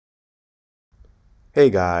Hey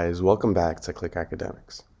guys, welcome back to Click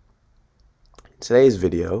Academics. In today's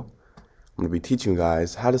video, I'm going to be teaching you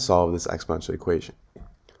guys how to solve this exponential equation.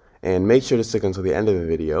 And make sure to stick until the end of the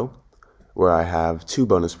video, where I have two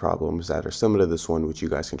bonus problems that are similar to this one, which you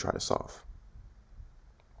guys can try to solve.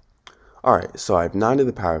 Alright, so I have 9 to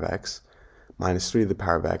the power of x minus 3 to the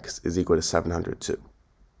power of x is equal to 702.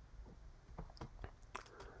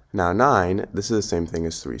 Now 9, this is the same thing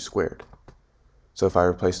as 3 squared. So if I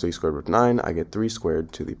replace 3 squared with 9, I get 3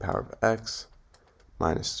 squared to the power of x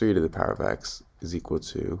minus 3 to the power of x is equal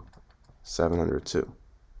to 702.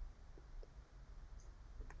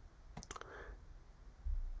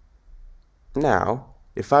 Now,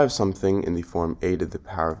 if I have something in the form a to the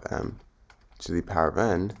power of m to the power of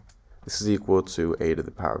n, this is equal to a to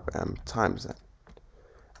the power of m times n.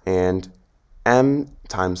 And m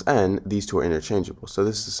times n, these two are interchangeable. So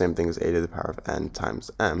this is the same thing as a to the power of n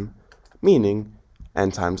times m, meaning n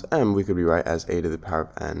times m we could rewrite as a to the power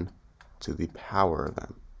of n to the power of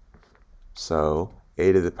m. So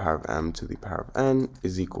a to the power of m to the power of n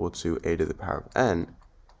is equal to a to the power of n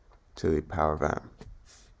to the power of m.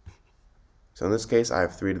 So in this case, I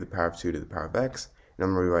have 3 to the power of 2 to the power of x, and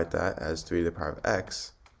I'm going to rewrite that as 3 to the power of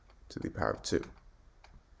x to the power of 2.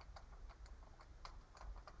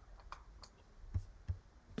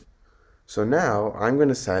 So now I'm going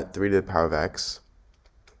to set 3 to the power of x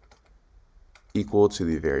equal to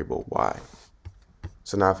the variable y.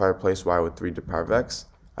 So now if I replace y with 3 to the power of x,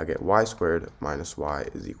 I get y squared minus y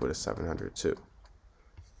is equal to 702.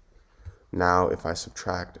 Now if I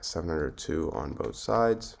subtract 702 on both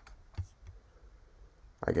sides,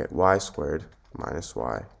 I get y squared minus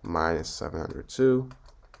y minus 702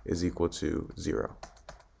 is equal to 0.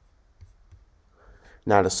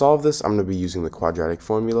 Now to solve this, I'm going to be using the quadratic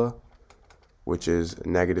formula, which is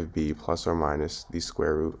negative b plus or minus the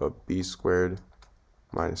square root of b squared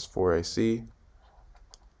minus 4ac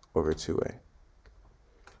over 2a.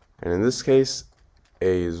 And in this case, a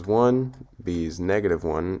is 1, b is negative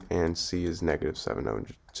 1, and c is negative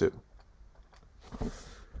 702.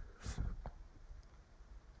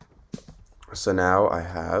 So now I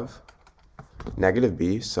have negative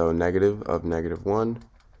b, so negative of negative 1,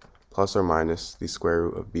 plus or minus the square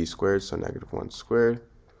root of b squared, so negative 1 squared,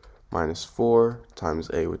 minus 4 times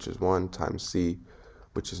a, which is 1, times c,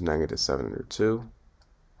 which is negative 702.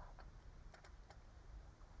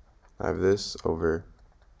 I have this over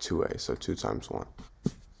 2a, so 2 times 1.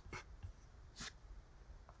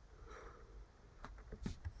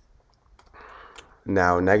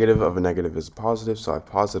 Now, negative of a negative is positive, so I have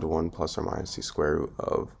positive 1 plus or minus the square root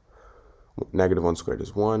of negative 1 squared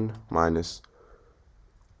is 1, minus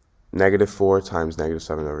negative 4 times negative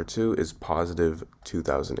 7 over 2 is positive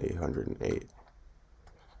 2,808.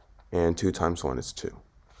 And 2 times 1 is 2.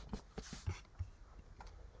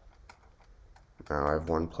 Now I have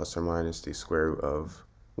 1 plus or minus the square root of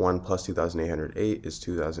 1 plus 2,808 is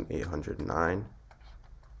 2,809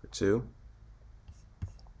 for 2.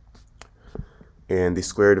 And the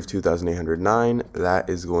square root of 2,809, that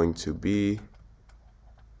is going to be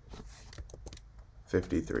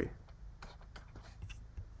 53.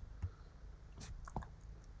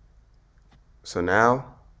 So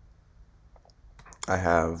now I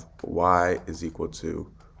have y is equal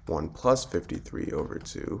to 1 plus 53 over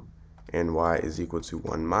 2, and y is equal to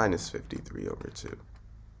 1 minus 53 over 2.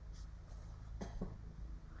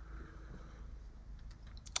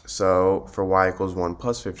 So for y equals 1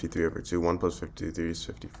 plus 53 over 2, 1 plus 53 is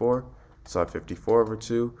 54. So I have 54 over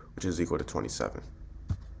 2, which is equal to 27.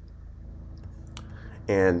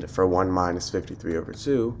 And for 1 minus 53 over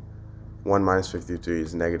 2, 1 minus 53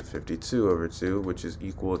 is negative 52 over 2, which is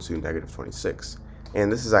equal to negative 26.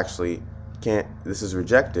 And this is actually, this is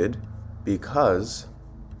rejected because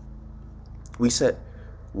we set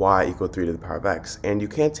y equal 3 to the power of x. And you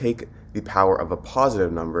can't take the power of a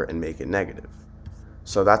positive number and make it negative.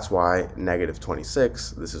 So that's why negative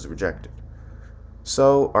 26, this is rejected.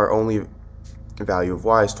 So our only value of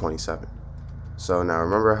y is 27. So now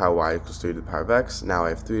remember how y equals 3 to the power of x. Now I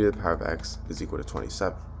have 3 to the power of x is equal to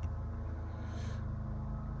 27.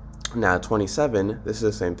 Now 27, this is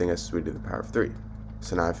the same thing as 3 to the power of 3.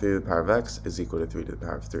 So now 3 to the power of x is equal to 3 to the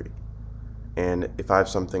power of 3. And if I have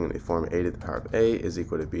something in the form a to the power of a is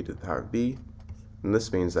equal to b to the power of b, then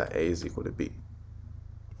this means that a is equal to b.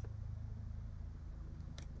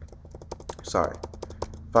 Sorry,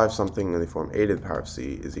 if I have something in the form a to the power of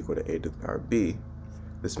c is equal to a to the power of b,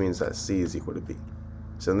 this means that c is equal to b.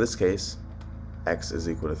 So in this case, x is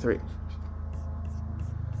equal to 3.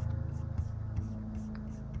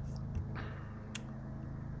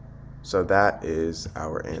 So that is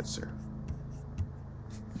our answer.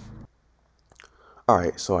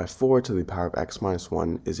 Alright, so I have 4 to the power of x minus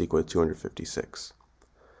 1 is equal to 256.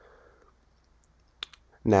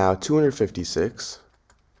 Now 256,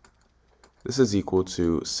 this is equal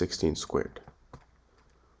to 16 squared.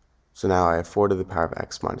 So now I have 4 to the power of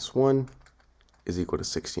x minus 1 is equal to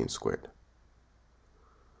 16 squared.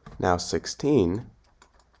 Now 16,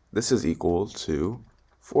 this is equal to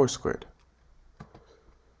 4 squared.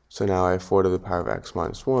 So now I have 4 to the power of x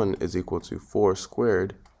minus 1 is equal to 4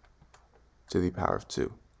 squared to the power of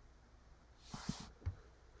 2.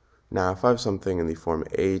 Now if I have something in the form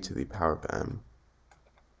a to the power of m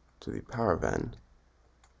to the power of n,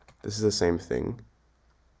 this is the same thing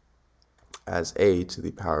as a to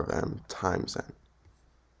the power of m times n.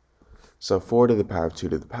 So 4 to the power of 2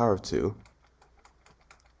 to the power of 2,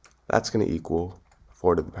 that's going to equal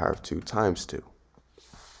 4 to the power of 2 times 2.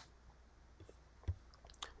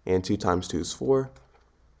 And 2 times 2 is 4,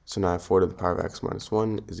 so now I have 4 to the power of x minus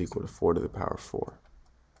 1 is equal to 4 to the power of 4.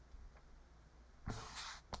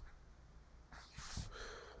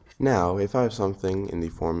 Now, if I have something in the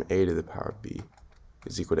form a to the power of b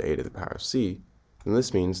is equal to a to the power of c, then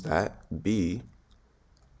this means that b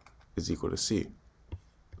is equal to c.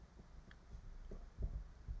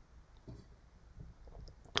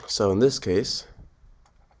 So in this case,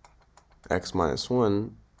 x minus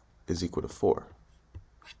 1 is equal to 4.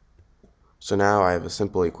 So now I have a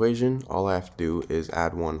simple equation. All I have to do is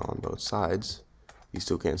add 1 on both sides. These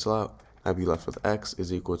two cancel out. I'll be left with x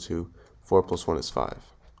is equal to 4 plus 1 is 5.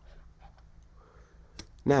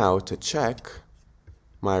 Now, to check,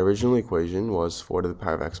 my original equation was 4 to the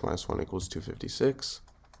power of x minus 1 equals 256.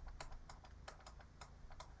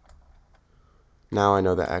 Now I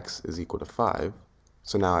know that x is equal to 5.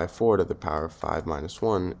 So now I have 4 to the power of 5 minus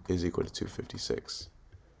 1 is equal to 256.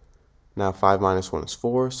 Now 5 minus 1 is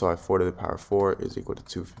 4, so I have 4 to the power of 4 is equal to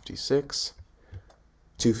 256.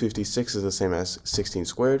 256 is the same as 16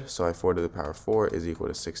 squared, so I have 4 to the power of 4 is equal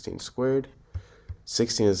to 16 squared.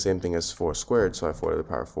 16 is the same thing as 4 squared, so I have 4 to the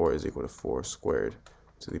power of 4 is equal to 4 squared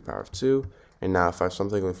to the power of 2. And now if I have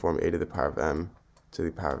something in the form a to the power of m to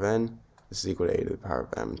the power of n, this is equal to a to the power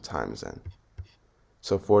of m times n.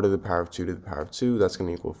 So 4 to the power of 2 to the power of 2, that's going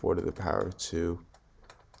to equal 4 to the power of 2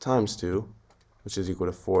 times 2, which is equal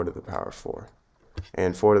to 4 to the power of 4.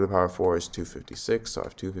 And 4 to the power of 4 is 256, so I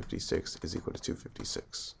have 256 is equal to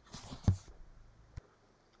 256.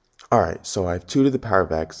 Alright, so I have 2 to the power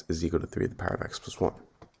of x is equal to 3 to the power of x plus 1.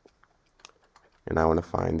 And I want to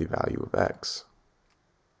find the value of x.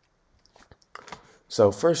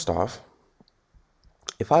 So first off,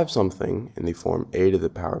 if I have something in the form a to the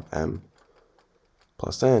power of m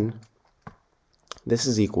plus n, this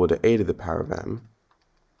is equal to a to the power of m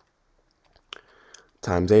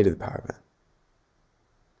times a to the power of n.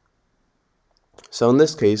 So in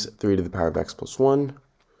this case, 3 to the power of x plus 1,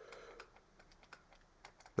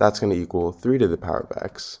 that's going to equal 3 to the power of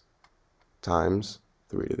x times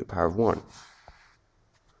 3 to the power of 1.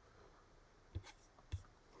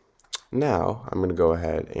 Now, I'm going to go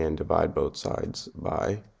ahead and divide both sides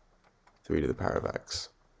by 3 to the power of x.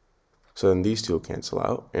 So then these two will cancel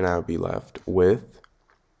out, and I'll be left with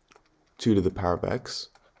 2 to the power of x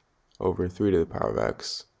over 3 to the power of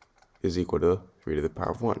x is equal to 3 to the power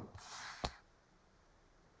of 1.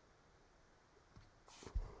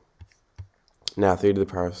 Now 3 to the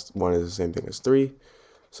power of 1 is the same thing as 3,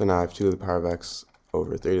 so now I have 2 to the power of x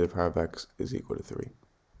over 3 to the power of x is equal to 3.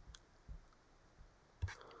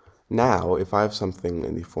 Now, if I have something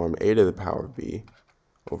in the form a to the power of b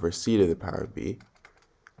over c to the power of b,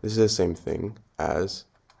 this is the same thing as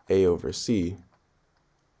a over c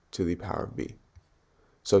to the power of b.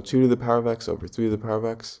 So 2 to the power of x over 3 to the power of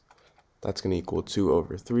x, that's going to equal 2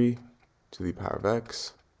 over 3 to the power of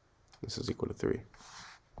x. This is equal to 3.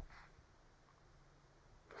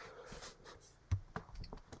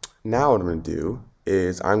 Now what I'm going to do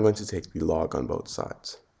is I'm going to take the log on both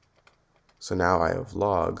sides. So now I have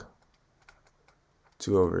log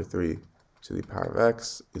 2 over 3 to the power of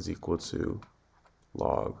x is equal to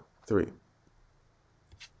log 3.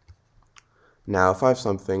 Now if I have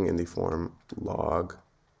something in the form log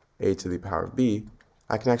a to the power of b,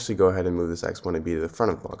 I can actually go ahead and move this exponent b to the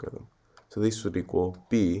front of the logarithm. So this would equal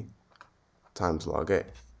b times log a.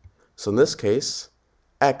 So in this case,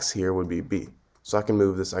 x here would be b. So I can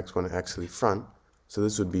move this exponent x to the front. So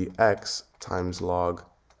this would be x times log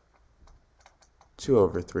 2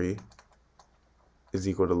 over 3 is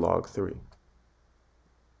equal to log 3.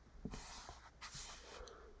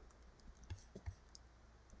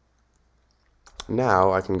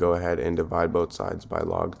 Now I can go ahead and divide both sides by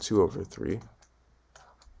log 2 over 3.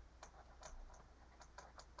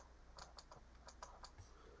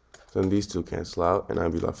 So then these two cancel out, and I'll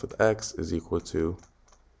be left with x is equal to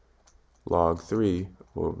log 3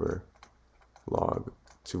 over log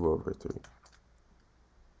 2 over 3.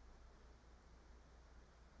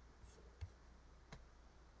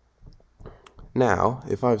 Now,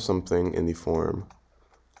 if I have something in the form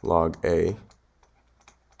log a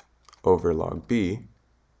over log b,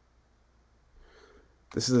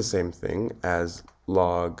 this is the same thing as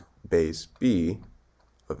log base b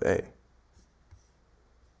of a.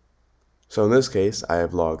 So in this case, I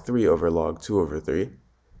have log 3 over log 2 over 3,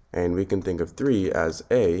 and we can think of 3 as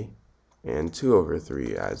a and 2 over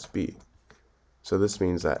 3 as b. So this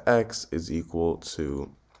means that x is equal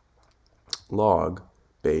to log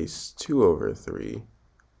base 2 over 3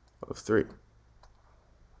 of 3.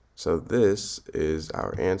 So this is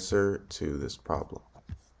our answer to this problem.